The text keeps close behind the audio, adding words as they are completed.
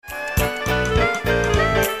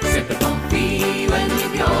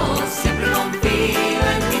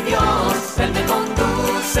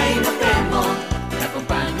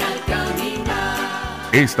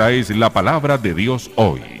Esta es la palabra de Dios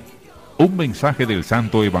hoy. Un mensaje del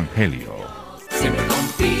Santo Evangelio. Siempre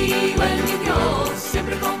confío en mi Dios,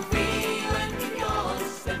 siempre confío en mi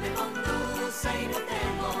Dios. Él me conduce y no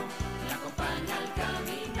temo, me acompaña al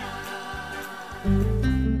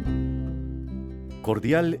caminar.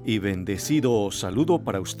 Cordial y bendecido saludo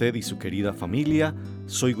para usted y su querida familia.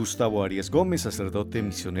 Soy Gustavo Arias Gómez, sacerdote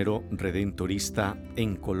misionero redentorista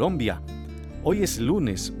en Colombia. Hoy es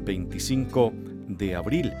lunes 25 de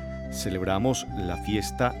abril. Celebramos la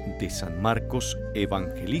fiesta de San Marcos,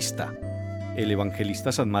 evangelista. El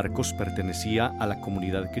evangelista San Marcos pertenecía a la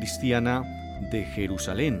comunidad cristiana de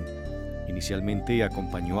Jerusalén. Inicialmente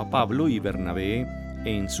acompañó a Pablo y Bernabé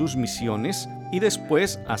en sus misiones y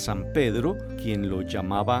después a San Pedro, quien lo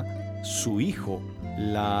llamaba su hijo.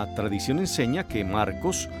 La tradición enseña que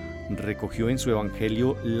Marcos recogió en su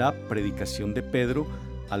evangelio la predicación de Pedro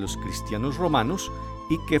a los cristianos romanos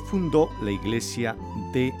y que fundó la iglesia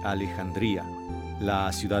de Alejandría.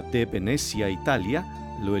 La ciudad de Venecia, Italia,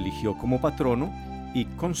 lo eligió como patrono y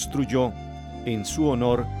construyó en su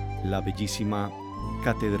honor la bellísima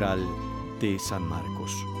Catedral de San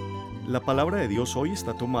Marcos. La palabra de Dios hoy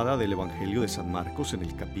está tomada del Evangelio de San Marcos en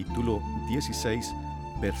el capítulo 16,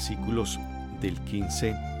 versículos del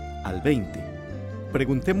 15 al 20.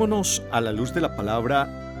 Preguntémonos a la luz de la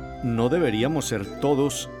palabra, ¿no deberíamos ser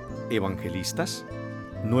todos evangelistas?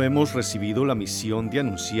 ¿No hemos recibido la misión de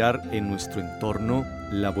anunciar en nuestro entorno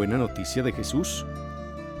la buena noticia de Jesús?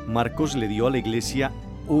 Marcos le dio a la iglesia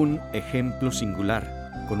un ejemplo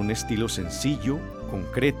singular, con un estilo sencillo,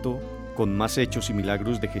 concreto, con más hechos y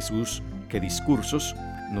milagros de Jesús que discursos.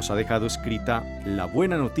 Nos ha dejado escrita la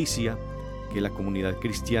buena noticia que la comunidad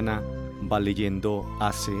cristiana va leyendo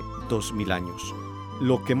hace 2000 años.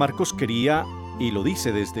 Lo que Marcos quería, y lo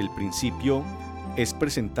dice desde el principio, es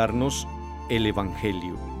presentarnos el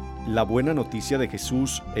Evangelio, la buena noticia de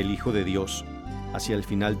Jesús, el Hijo de Dios. Hacia el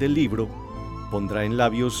final del libro, pondrá en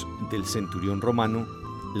labios del centurión romano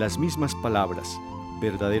las mismas palabras.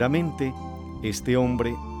 Verdaderamente, este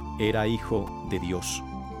hombre era Hijo de Dios.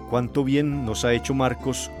 Cuánto bien nos ha hecho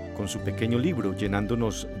Marcos con su pequeño libro,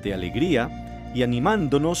 llenándonos de alegría y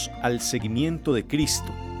animándonos al seguimiento de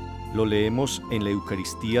Cristo. Lo leemos en la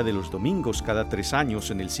Eucaristía de los domingos cada 3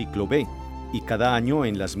 años en el ciclo B y cada año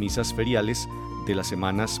en las misas feriales de las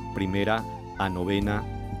semanas 1 a 9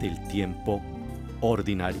 del tiempo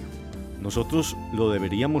ordinario. Nosotros lo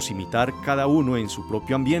deberíamos imitar cada uno en su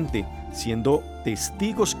propio ambiente, siendo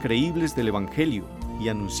testigos creíbles del Evangelio y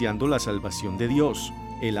anunciando la salvación de Dios,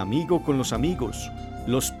 el amigo con los amigos,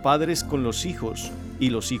 los padres con los hijos y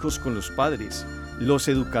los hijos con los padres, los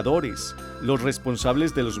educadores, los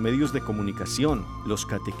responsables de los medios de comunicación, los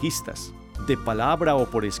catequistas, de palabra o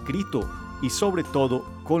por escrito, y sobre todo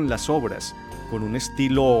con las obras, con un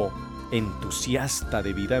estilo entusiasta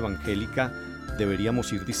de vida evangélica.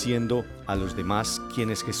 Deberíamos ir diciendo a los demás quién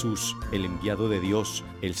es Jesús, el enviado de Dios,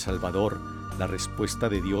 el Salvador, la respuesta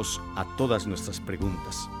de Dios a todas nuestras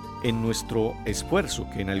preguntas. En nuestro esfuerzo,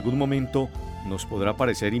 que en algún momento nos podrá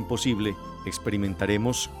parecer imposible,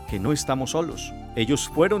 experimentaremos que no estamos solos. Ellos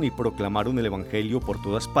fueron y proclamaron el Evangelio por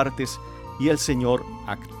todas partes y el Señor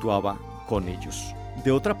actuaba con ellos.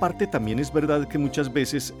 De otra parte, también es verdad que muchas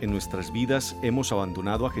veces en nuestras vidas hemos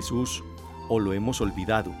abandonado a Jesús o lo hemos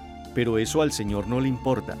olvidado, pero eso al Señor no le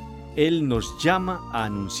importa. Él nos llama a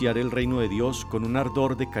anunciar el reino de Dios con un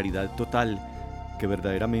ardor de caridad total que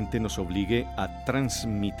verdaderamente nos obligue a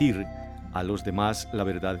transmitir a los demás la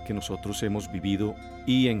verdad que nosotros hemos vivido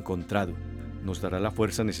y encontrado. Nos dará la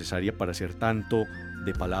fuerza necesaria para ser tanto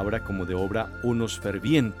de palabra como de obra unos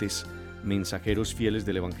fervientes mensajeros fieles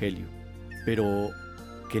del Evangelio. Pero,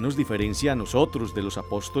 ¿qué nos diferencia a nosotros de los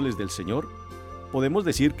apóstoles del Señor? Podemos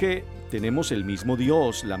decir que tenemos el mismo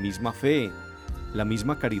Dios, la misma fe, la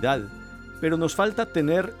misma caridad, pero nos falta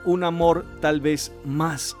tener un amor tal vez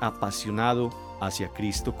más apasionado hacia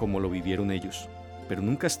Cristo como lo vivieron ellos. Pero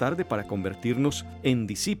nunca es tarde para convertirnos en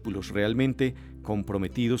discípulos realmente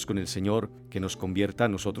comprometidos con el Señor, que nos convierta a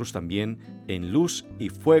nosotros también en luz y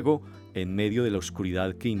fuego en medio de la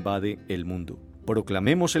oscuridad que invade el mundo.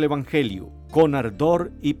 Proclamemos el Evangelio con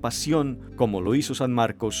ardor y pasión, como lo hizo San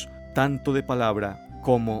Marcos, tanto de palabra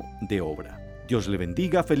como de obra. Dios le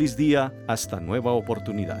bendiga, feliz día, hasta nueva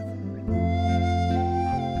oportunidad.